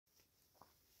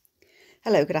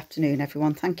Hello, good afternoon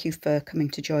everyone. Thank you for coming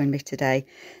to join me today.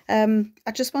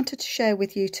 I just wanted to share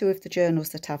with you two of the journals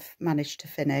that I've managed to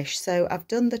finish. So I've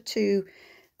done the two,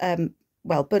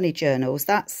 bunny journals.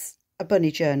 That's a bunny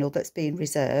journal that's been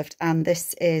reserved, and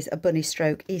this is a bunny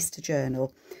stroke Easter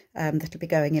journal that'll be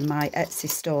going in my Etsy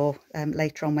store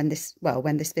later on when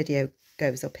this video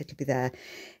goes up, it'll be there.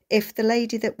 If the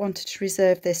lady that wanted to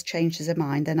reserve this changes her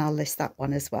mind, then I'll list that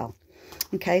one as well.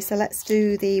 Okay, so let's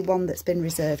do the one that's been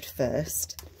reserved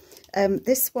first.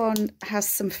 This one has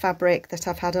some fabric that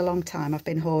I've had a long time. I've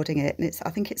been hoarding it, and I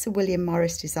think it's a William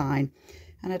Morris design,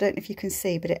 and I don't know if you can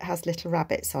see, but it has little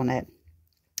rabbits on it.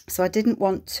 So I didn't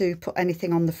want to put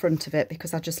anything on the front of it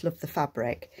because I just love the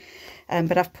fabric,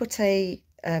 but I've put a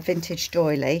vintage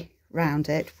doily round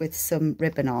it with some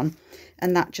ribbon on,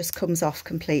 and that just comes off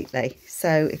completely.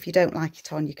 So if you don't like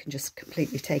it on, you can just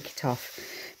completely take it off.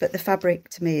 But the fabric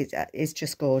to me is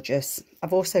just gorgeous.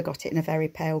 I've also got it in a very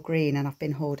pale green, and I've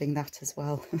been hoarding that as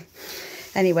well.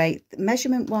 Anyway,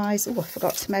 measurement wise, I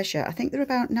forgot to measure. I think they're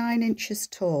about 9 inches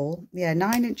tall. Yeah,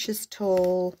 9 inches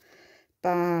tall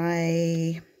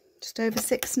by just over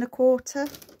 6 1/4.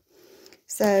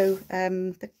 So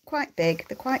they're quite big,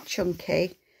 they're quite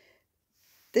chunky.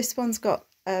 This one's got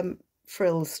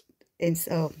frills,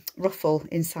 ruffle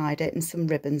inside it, and some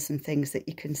ribbons and things that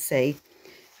you can see.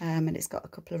 And it's got a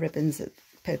couple of ribbons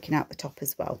poking out the top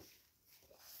as well.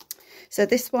 So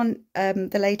this one,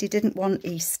 the lady didn't want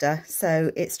Easter,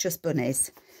 so it's just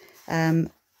bunnies.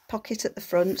 Pocket at the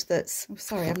front that's, oh,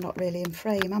 sorry, I'm not really in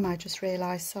frame, am I? Just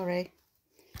realised, sorry.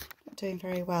 Not doing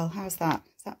very well. How's that?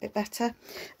 Is that a bit better?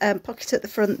 Pocket at the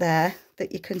front there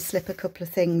that you can slip a couple of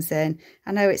things in.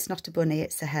 I know it's not a bunny,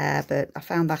 it's a hare, but I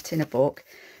found that in a book.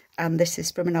 And this is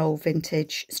from an old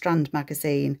vintage Strand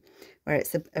magazine where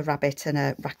it's a rabbit and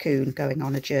a raccoon going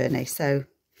on a journey. So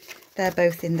they're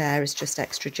both in there as just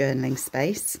extra journaling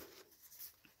space.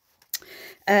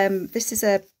 This is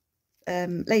a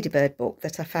Ladybird book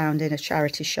that I found in a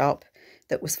charity shop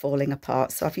that was falling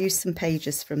apart. So I've used some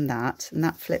pages from that, and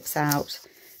that flips out,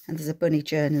 and there's a bunny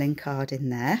journaling card in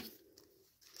there.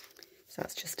 So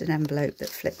that's just an envelope that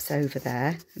flips over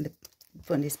there, and the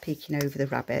bunny's peeking over the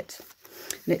rabbit.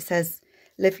 And it says,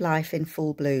 "Live life in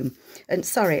full bloom." And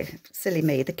sorry, silly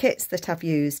me, the kits that I've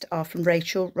used are from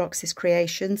Rachel, Roxy's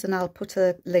Creations, and I'll put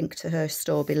a link to her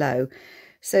store below.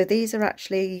 So these are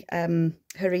actually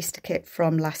her Easter kit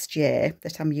from last year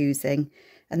that I'm using.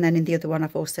 And then in the other one,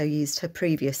 I've also used her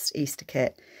previous Easter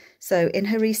kit. So in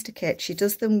her Easter kit, she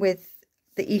does them with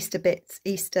the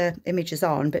Easter images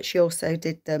on, but she also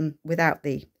did them without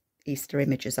the Easter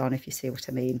images on, if you see what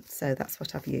I mean. So that's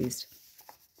what I've used.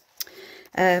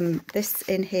 This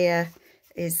in here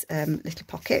is little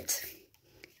pocket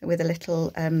with a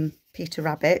little Peter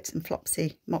Rabbit and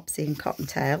Flopsy, Mopsy and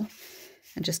Cottontail,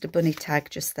 and just a bunny tag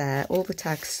just there. All the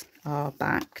tags are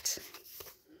backed,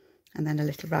 and then a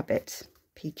little rabbit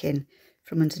peeking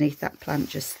from underneath that plant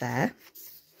just there.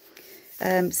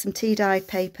 Some tea-dyed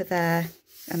paper there,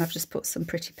 and I've just put some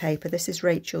pretty paper. This is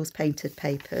Rachel's painted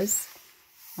papers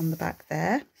on the back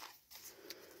there.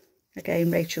 Again,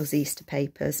 Rachel's Easter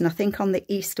papers, and I think on the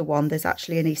Easter one there's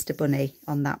actually an Easter bunny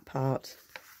on that part.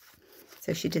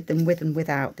 So she did them with and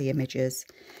without the images.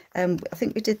 I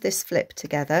think we did this flip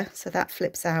together, so that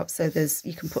flips out, so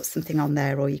you can put something on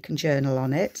there, or you can journal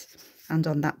on it and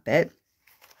on that bit.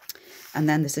 And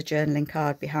then there's a journaling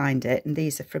card behind it, and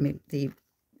these are from the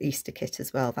Easter kit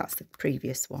as well. That's the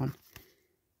previous one.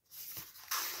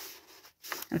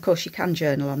 And of course you can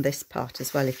journal on this part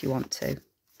as well if you want to.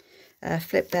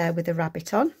 Flip there with a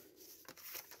rabbit on.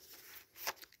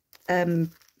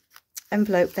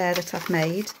 Envelope there that I've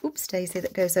made. Oops, Daisy,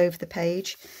 that goes over the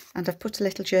page. And I've put a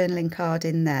little journaling card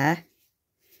in there.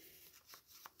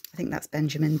 I think that's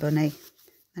Benjamin Bunny.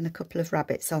 And a couple of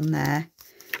rabbits on there.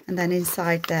 And then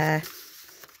inside there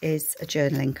is a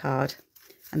journaling card.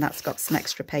 And that's got some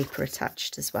extra paper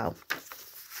attached as well.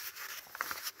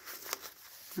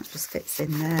 That just fits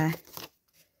in there.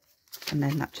 And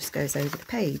then that just goes over the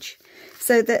page.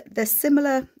 So there's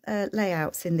similar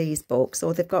layouts in these books,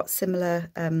 or they've got similar,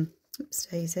 oops,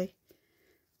 Daisy,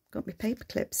 got my paper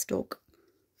clip stuck.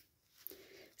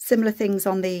 Similar things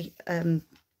on the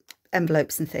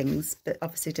envelopes and things, but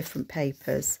obviously different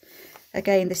papers.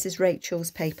 Again, this is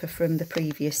Rachel's paper from the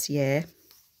previous year.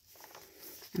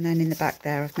 And then in the back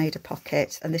there, I've made a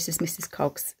pocket, and this is Mrs.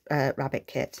 Cogg's rabbit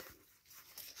kit.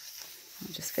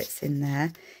 It just fits in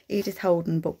there. Edith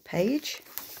Holden book page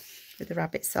with the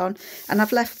rabbits on, and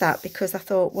I've left that because I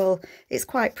thought, well, it's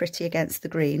quite pretty against the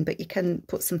green, but you can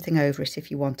put something over it if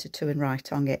you wanted to and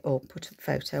write on it, or put a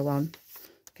photo on.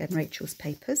 Again, Rachel's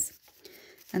papers.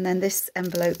 And then this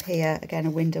envelope here, again,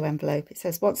 a window envelope. It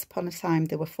says, once upon a time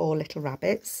there were 4 little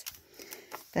rabbits.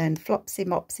 Then Flopsy,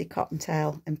 Mopsy,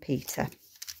 Cottontail and Peter.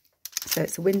 So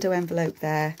it's a window envelope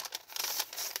there.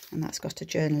 And that's got a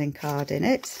journaling card in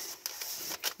it.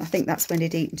 I think that's when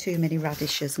he'd eaten too many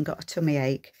radishes and got a tummy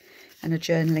ache. And a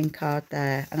journaling card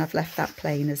there. And I've left that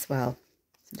plain as well.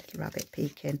 There's a little rabbit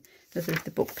peeking. Another of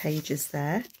the book pages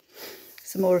there.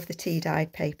 Some more of the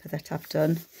tea-dyed paper that I've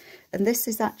done. And this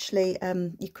is actually,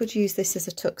 you could use this as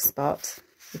a tuck spot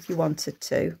if you wanted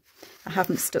to. I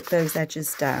haven't stuck those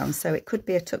edges down, so it could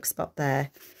be a tuck spot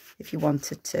there if you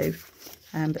wanted to.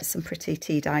 But some pretty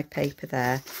tea-dyed paper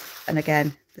there. And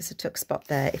again, there's a tuck spot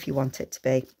there if you want it to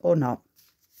be, or not.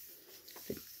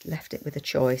 Left it with a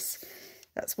choice.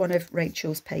 That's one of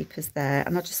Rachel's papers there.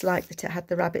 And I just liked that it had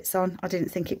the rabbits on. I didn't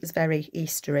think it was very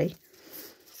Eastery.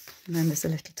 And then there's a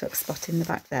little tuck spot in the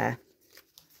back there.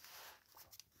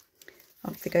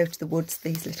 Off they go to the woods.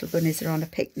 These little bunnies are on a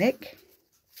picnic.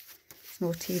 Some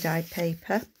more tea-dyed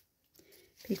paper.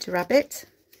 Peter Rabbit.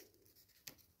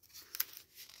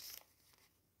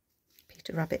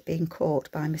 Peter Rabbit being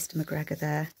caught by Mr. McGregor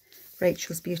there.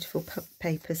 Rachel's beautiful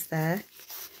papers there.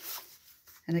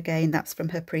 And again, that's from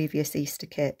her previous Easter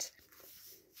kit.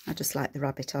 I just like the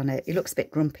rabbit on it. He looks a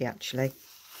bit grumpy, actually.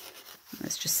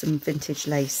 That's just some vintage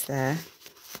lace there.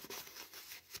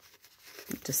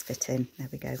 It does fit in. There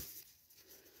we go.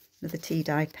 Another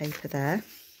tea-dyed paper there.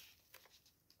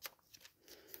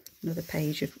 Another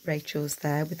page of Rachel's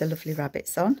there with the lovely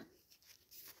rabbits on.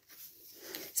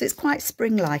 So it's quite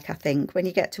spring-like, I think. When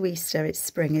you get to Easter, it's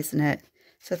spring, isn't it?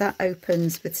 So that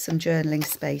opens with some journaling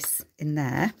space in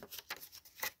there.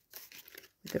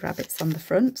 With the rabbits on the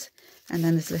front. And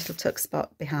then there's a little tuck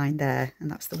spot behind there.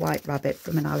 And that's the White Rabbit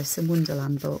from an Alice in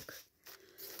Wonderland book.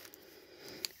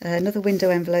 Another window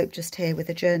envelope just here with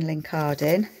a journaling card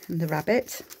in and the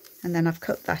rabbit. And then I've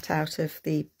cut that out of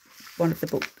one of the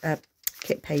book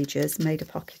kit pages, made a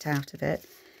pocket out of it.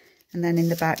 And then in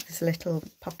the back there's a little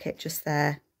pocket just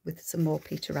there with some more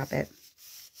Peter Rabbit.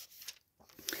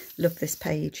 Love this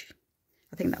page.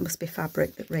 I think that must be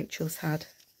fabric that Rachel's had.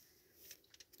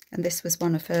 And this was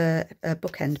one of her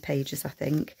bookend pages, I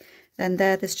think. Then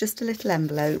there's just a little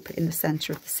envelope in the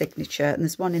centre of the signature, and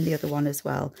there's one in the other one as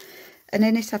well. And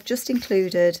in it I've just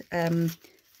included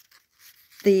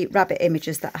the rabbit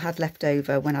images that I had left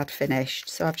over when I'd finished.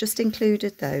 So I've just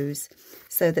included those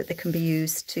so that they can be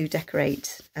used to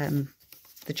decorate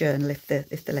the journal if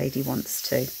the lady wants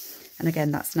to. And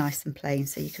again, that's nice and plain,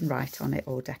 so you can write on it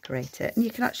or decorate it. And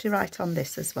you can actually write on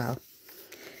this as well.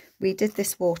 We did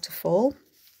this waterfall.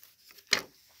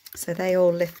 So they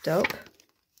all lift up.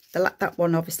 That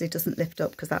one obviously doesn't lift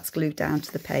up because that's glued down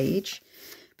to the page.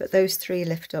 But those 3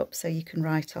 lift up so you can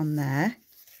write on there.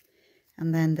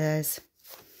 And then there's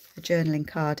a journaling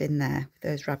card in there with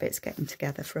those rabbits getting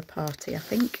together for a party, I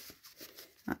think.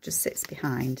 That just sits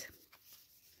behind.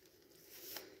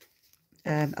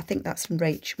 I think that's from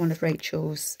one of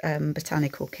Rachel's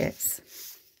botanical kits.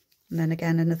 And then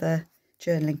again, another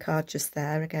journaling card just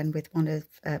there, again with one of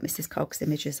Mrs. Cogg's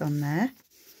images on there.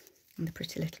 And the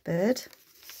pretty little bird.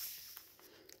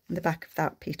 In the back of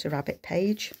that Peter Rabbit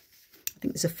page. I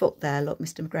think there's a foot there. Look,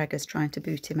 Mr. McGregor's trying to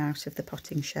boot him out of the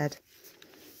potting shed.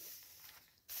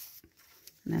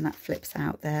 And then that flips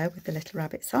out there with the little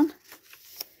rabbits on.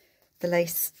 The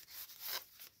lace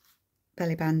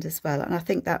belly band as well. And I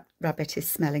think that rabbit is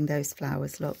smelling those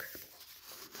flowers, look.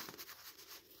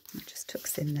 That just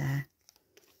tucks in there.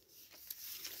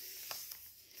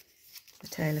 The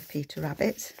tail of Peter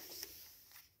Rabbit.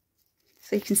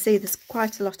 So you can see there's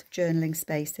quite a lot of journaling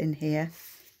space in here.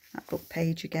 That book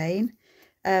page again.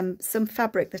 Some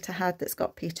fabric that I had that's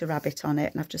got Peter Rabbit on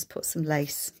it, and I've just put some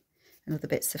lace and other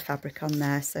bits of fabric on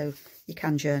there, so you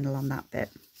can journal on that bit.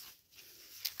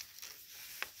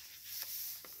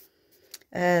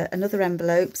 Another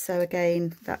envelope, so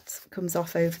again that comes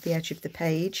off over the edge of the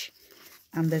page,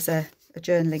 and there's a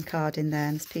journaling card in there,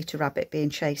 and there's Peter Rabbit being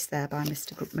chased there by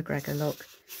Mr. McGregor, look.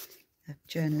 A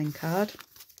journaling card.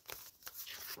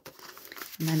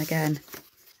 And then again,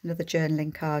 another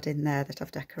journaling card in there that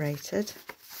I've decorated.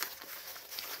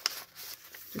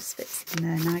 Just fits in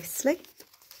there nicely.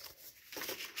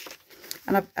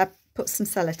 And I've put some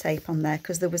sellotape on there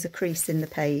because there was a crease in the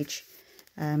page.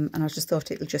 And I just thought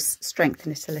it would just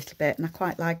strengthen it a little bit. And I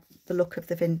quite like the look of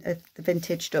the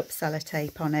vintaged up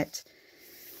sellotape on it.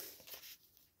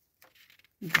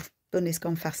 Bunny's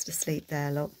gone fast asleep there,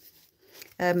 look.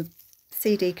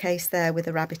 CD case there with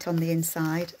a rabbit on the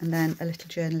inside, and then a little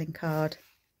journaling card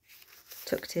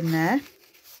tucked in there.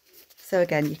 So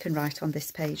again, you can write on this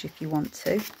page if you want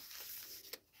to.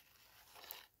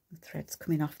 The thread's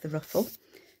coming off the ruffle.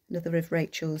 Another of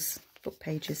Rachel's book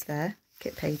pages there,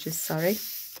 kit pages, sorry.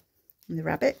 And the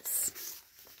rabbits.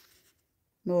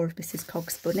 More of Mrs.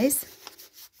 Cogg's bunnies.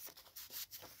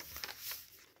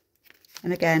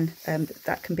 And again,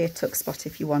 that can be a tuck spot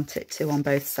if you want it to on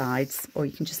both sides, or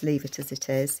you can just leave it as it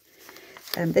is.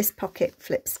 This pocket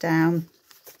flips down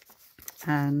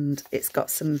and it's got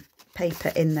some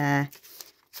paper in there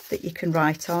that you can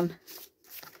write on.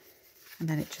 And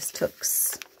then it just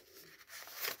tucks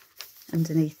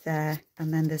underneath there,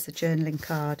 and then there's a journaling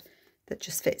card that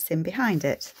just fits in behind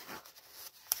it.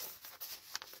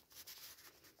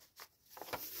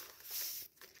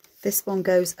 This one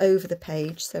goes over the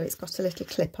page, so it's got a little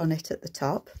clip on it at the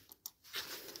top.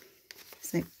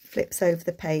 So it flips over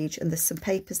the page, and there's some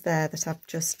papers there that I've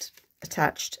just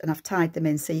attached, and I've tied them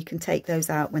in so you can take those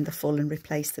out when they're full and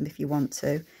replace them if you want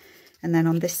to. And then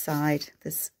on this side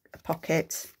there's a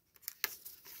pocket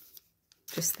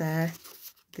just there,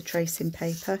 the tracing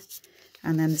paper,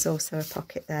 and then there's also a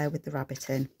pocket there with the rabbit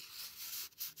in,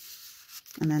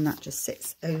 and then that just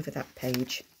sits over that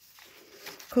page.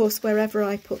 Of course, wherever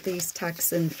I put these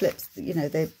tags and flips, you know,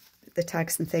 the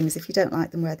tags and things, if you don't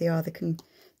like them where they are, they can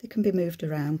be moved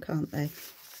around, can't they?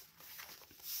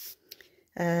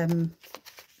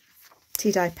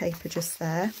 Tea dye paper just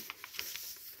there,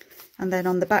 and then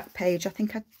on the back page, I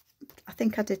think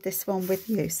I did this one with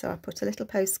you, so I put a little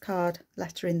postcard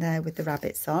letter in there with the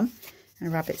rabbits on, and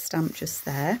a rabbit stamp just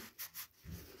there,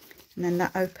 and then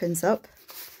that opens up,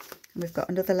 and we've got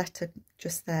another letter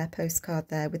just there, postcard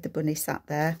there with the bunny sat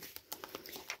there,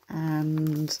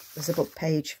 and there's a book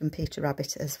page from Peter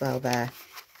Rabbit as well there.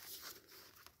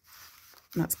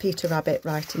 And that's Peter Rabbit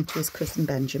writing to his cousin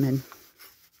Benjamin,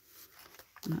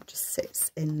 and that just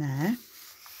sits in there.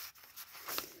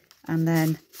 And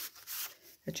then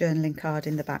a journaling card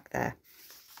in the back there.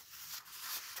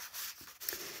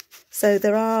 So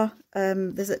there are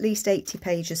there's at least 80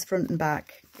 pages front and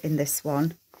back in this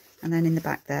one, and then in the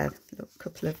back there, look, a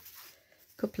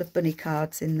couple of bunny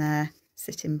cards in there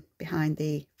sitting behind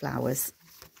the flowers,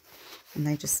 and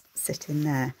they just sit in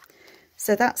there.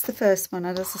 So that's the first one,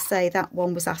 and as I say, that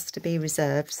one was asked to be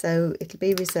reserved, so it'll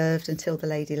be reserved until the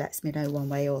lady lets me know one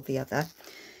way or the other.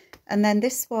 And then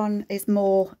this one is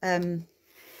more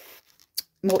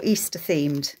Easter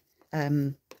themed,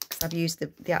 because I've used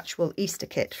the actual Easter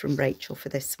kit from Rachel for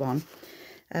this one.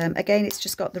 Again, it's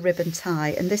just got the ribbon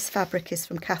tie, and this fabric is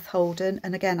from Kath Holden,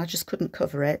 and again, I just couldn't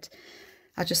cover it.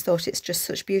 I just thought it's just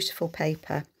such beautiful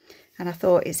paper, and I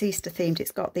thought it's Easter themed.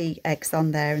 It's got the eggs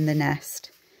on there and the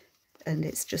nest, and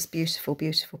it's just beautiful,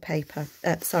 beautiful paper,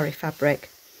 fabric,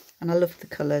 and I love the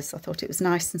colours. I thought it was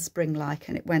nice and spring-like,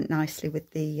 and it went nicely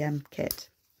with the kit,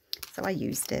 so I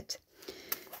used it.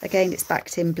 Again, it's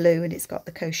backed in blue, and it's got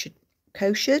the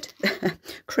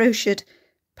crocheted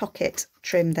pocket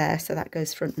trim there, so that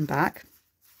goes front and back.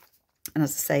 And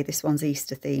as I say, this one's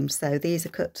Easter themed, so these are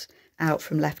cut out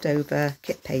from leftover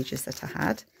kit pages that I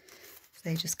had. So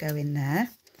they just go in there.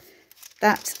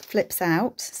 That flips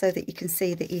out so that you can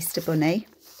see the Easter bunny,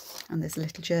 and there's a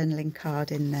little journaling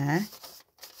card in there.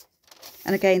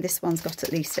 And again, this one's got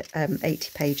at least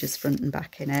 80 pages front and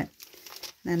back in it.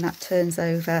 And then that turns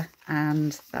over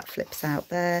and that flips out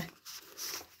there,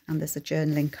 and there's a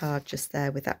journaling card just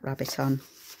there with that rabbit on.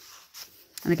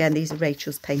 And again, these are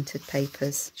Rachel's painted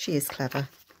papers. She is clever.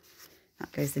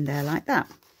 That goes in there like that.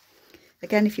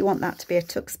 Again, if you want that to be a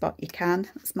tuck spot, you can.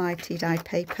 That's my tea-dyed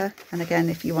paper. And again,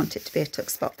 if you want it to be a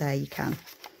tuck spot there, you can.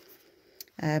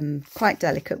 Quite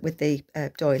delicate with the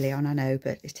doily on, I know,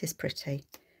 but it is pretty.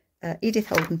 Edith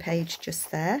Holden page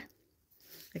just there.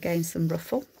 Again, some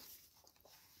ruffle.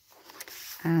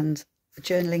 And a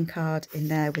journaling card in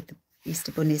there with the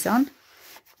Easter bunnies on.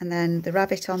 And then the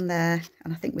rabbit on there,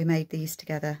 and I think we made these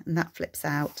together, and that flips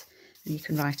out, and you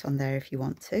can write on there if you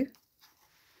want to.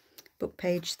 Book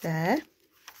page there.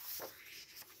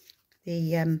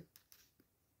 The I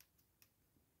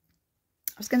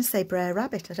was going to say Brer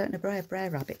Rabbit. I don't know where Brer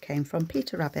Rabbit came from.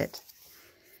 Peter Rabbit.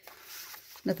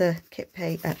 Another kit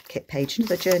page,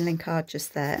 another journaling card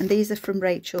just there. And these are from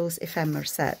Rachel's ephemera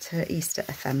set, her Easter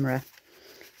ephemera.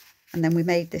 And then we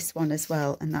made this one as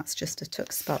well, and that's just a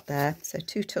tuck spot there. So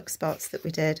 2 tuck spots that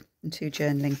we did, and 2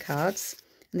 journaling cards.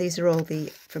 And these are all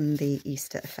from the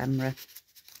Easter ephemera,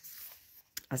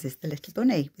 as is the little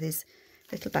bunny with his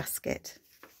little basket.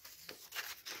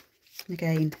 And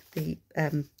again, the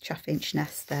chaffinch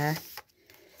nest there.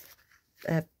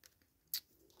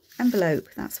 Envelope,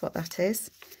 that's what that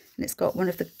is. And it's got one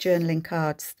of the journaling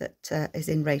cards that is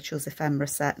in Rachel's ephemera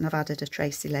set, and I've added a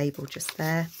Tracy label just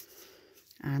there.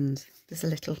 And there's a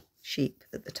little sheep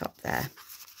at the top there.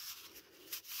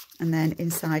 And then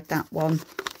inside that one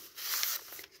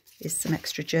is some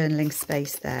extra journaling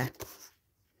space there.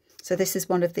 So this is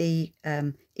one of the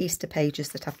Easter pages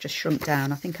that I've just shrunk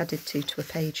down. I think I did 2 to a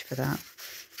page for that.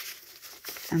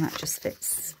 And that just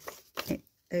fits it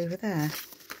over there.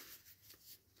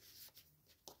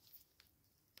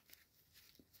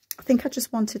 I think I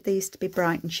just wanted these to be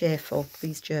bright and cheerful,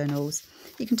 these journals.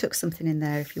 You can tuck something in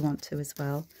there if you want to as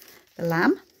well. The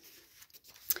lamb.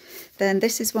 Then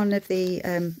this is one of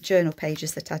the journal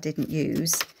pages that I didn't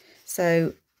use.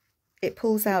 So it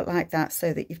pulls out like that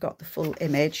so that you've got the full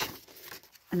image.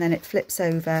 And then it flips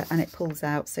over and it pulls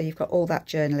out so you've got all that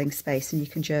journaling space, and you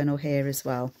can journal here as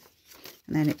well.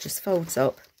 And then it just folds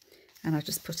up, and I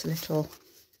just put a little,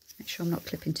 make sure I'm not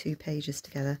clipping 2 pages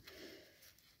together,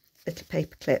 little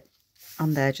paper clip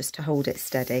on there just to hold it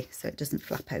steady so it doesn't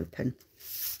flap open.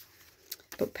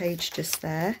 Book page just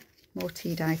there, more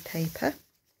tea dyed paper.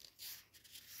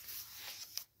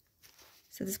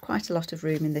 So there's quite a lot of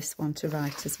room in this one to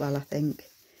write as well, I think.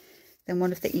 Then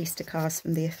one of the Easter cards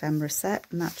from the ephemera set,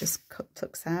 and that just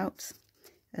tucks out.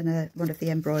 And one of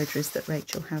the embroideries that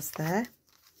Rachel has there.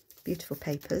 Beautiful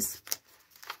papers.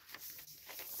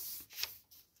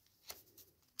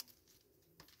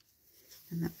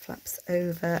 And that flaps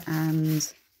over,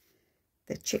 and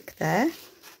the chick there.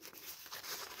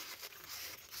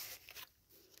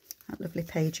 That lovely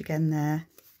page again there.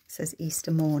 It says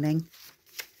Easter morning.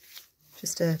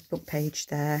 Just a book page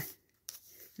there.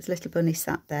 There's a little bunny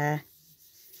sat there.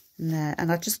 And there.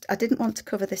 And I didn't want to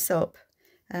cover this up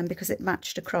because it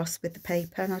matched across with the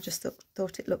paper, and I just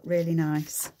thought it looked really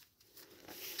nice.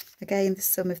 Again, there's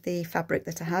some of the fabric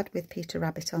that I had with Peter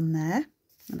Rabbit on there,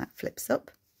 and that flips up.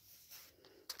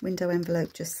 Window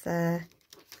envelope just there.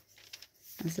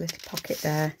 There's a little pocket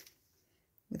there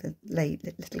with a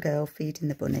little girl feeding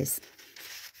the bunnies.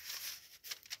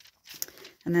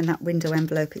 And then that window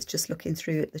envelope is just looking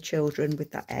through at the children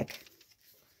with that egg.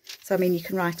 So, I mean, you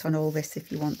can write on all this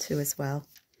if you want to as well.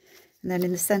 And then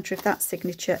in the centre of that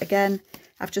signature, again,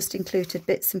 I've just included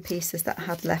bits and pieces that I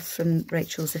had left from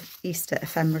Rachel's Easter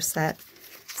ephemera set,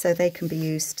 so they can be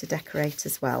used to decorate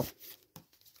as well.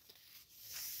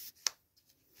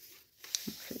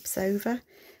 It flips over.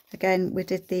 Again, we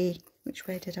did the, which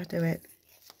way did I do it?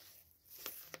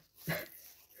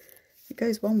 It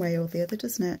goes one way or the other,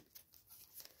 doesn't it?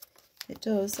 It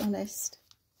does, honest.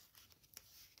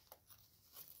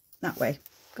 That way,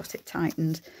 got it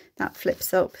tightened. That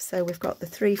flips up, so we've got the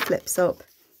 3 flips up.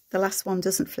 The last one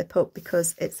doesn't flip up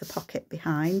because it's a pocket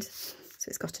behind, so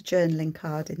it's got a journaling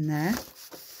card in there.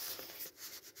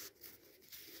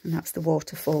 And that's the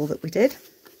waterfall that we did.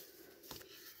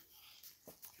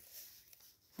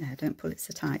 Yeah, don't pull it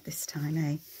so tight this time,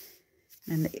 eh?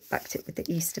 And then it backed it with the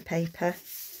Easter paper.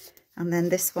 And then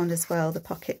this one as well, the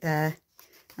pocket there.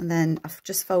 And then I've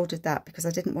just folded that because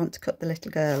I didn't want to cut the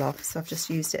little girl off, so I've just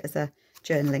used it as a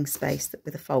journaling space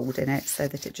with a fold in it so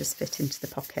that it just fit into the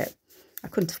pocket. I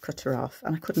couldn't have cut her off,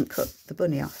 and I couldn't cut the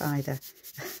bunny off either.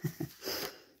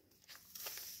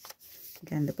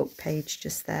 Again, the book page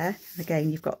just there. And again,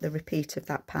 you've got the repeat of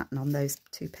that pattern on those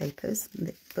 2 papers. And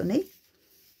the bunny.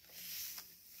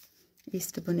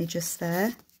 Easter bunny just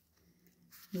there.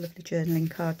 A lovely journaling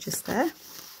card just there.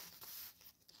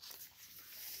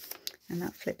 And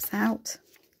that flips out.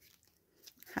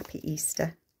 Happy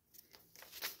Easter.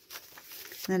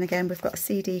 And then again, we've got a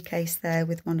CD case there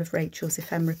with one of Rachel's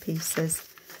ephemera pieces.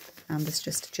 And there's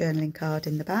just a journaling card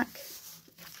in the back.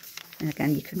 And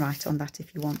again, you can write on that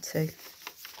if you want to.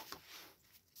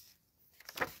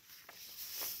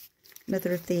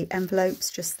 Another of the envelopes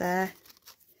just there.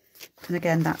 And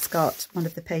again, that's got one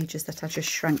of the pages that I just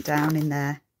shrank down in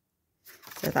there.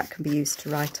 So that can be used to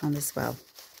write on as well.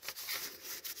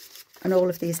 And all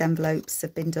of these envelopes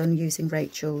have been done using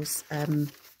Rachel's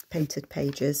painted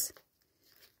pages.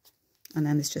 And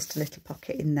then there's just a little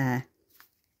pocket in there.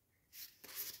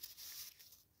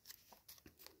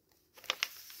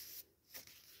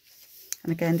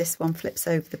 And again, this one flips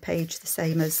over the page the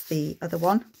same as the other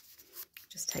one.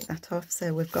 Just take that off.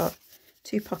 So we've got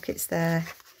 2 pockets there.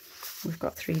 We've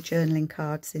got 3 journaling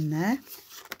cards in there.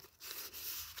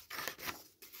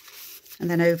 And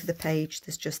then over the page,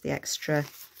 there's just the extra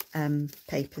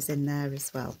papers in there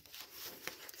as well.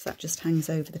 So that just hangs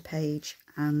over the page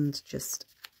and just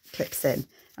clips in.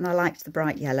 And I liked the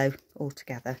bright yellow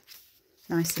altogether.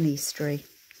 Nice and Eastery.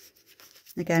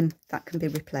 Again, that can be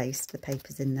replaced, the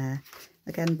papers in there.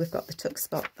 Again, we've got the tuck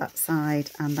spot that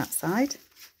side and that side.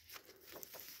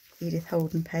 Edith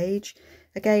Holden page.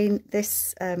 Again,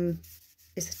 this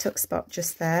is a tuck spot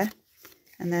just there.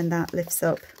 And then that lifts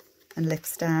up and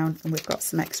lifts down. And we've got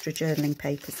some extra journaling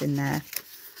papers in there.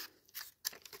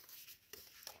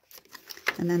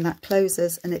 and then that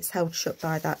closes and it's held shut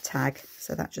by that tag,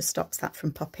 so that just stops that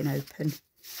from popping open.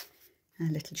 A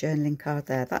little journaling card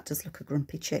there. That does look a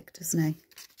grumpy chick, doesn't he?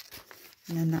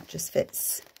 And then that just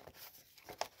fits.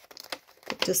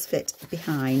 It does fit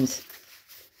behind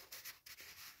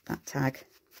that tag,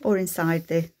 or inside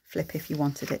the flip if you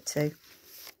wanted it to.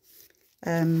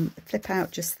 Flip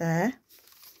out just there,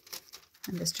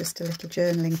 and there's just a little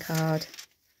journaling card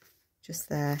just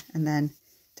there, and then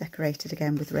decorated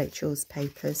again with Rachel's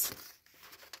papers.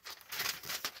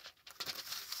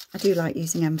 I do like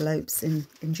using envelopes in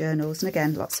journals, and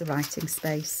again lots of writing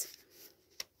space.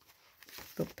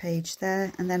 Book page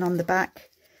there, and then on the back,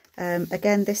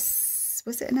 again, this,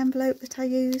 was it an envelope that I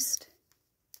used?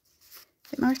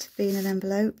 It might have been an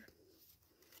envelope,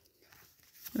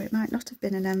 or it might not have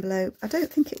been an envelope. I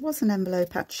don't think it was an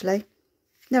envelope actually.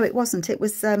 No, it wasn't. It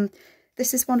was,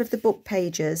 this is one of the book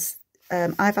pages.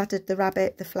 I've added the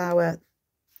rabbit, the flower,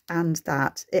 and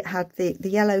that. It had the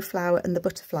yellow flower and the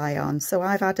butterfly on, so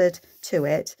I've added to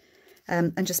it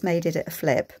and just made it a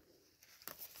flip.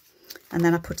 And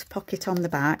then I put a pocket on the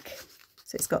back,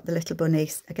 so it's got the little bunny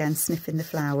again sniffing the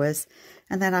flowers.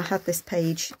 And then I had this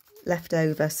page left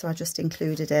over, so I just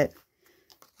included it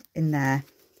in there.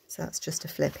 So that's just a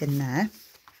flip in there.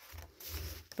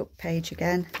 Book page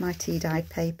again, my tea-dyed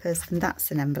papers, and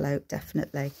that's an envelope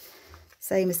definitely.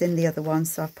 Same as in the other one,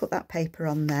 so I've put that paper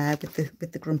on there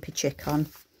with the grumpy chick on.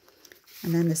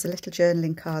 And then there's a little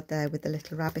journaling card there with the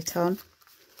little rabbit on.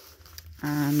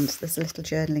 And there's a little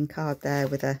journaling card there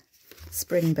with a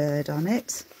spring bird on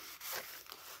it.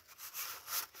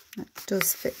 That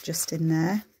does fit just in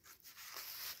there.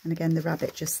 And again, the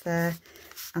rabbit just there.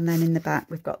 And then in the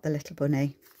back, we've got the little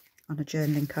bunny on a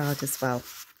journaling card as well.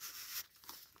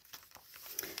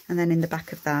 And then in the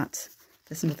back of that,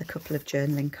 there's another couple of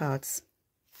journaling cards.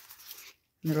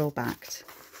 And they're all backed.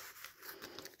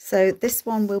 So this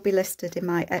one will be listed in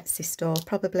my Etsy store,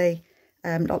 probably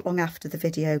not long after the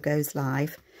video goes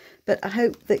live. But I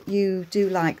hope that you do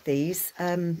like these,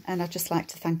 and I'd just like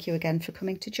to thank you again for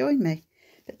coming to join me.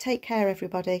 But take care,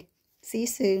 everybody. See you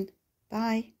soon.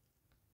 Bye.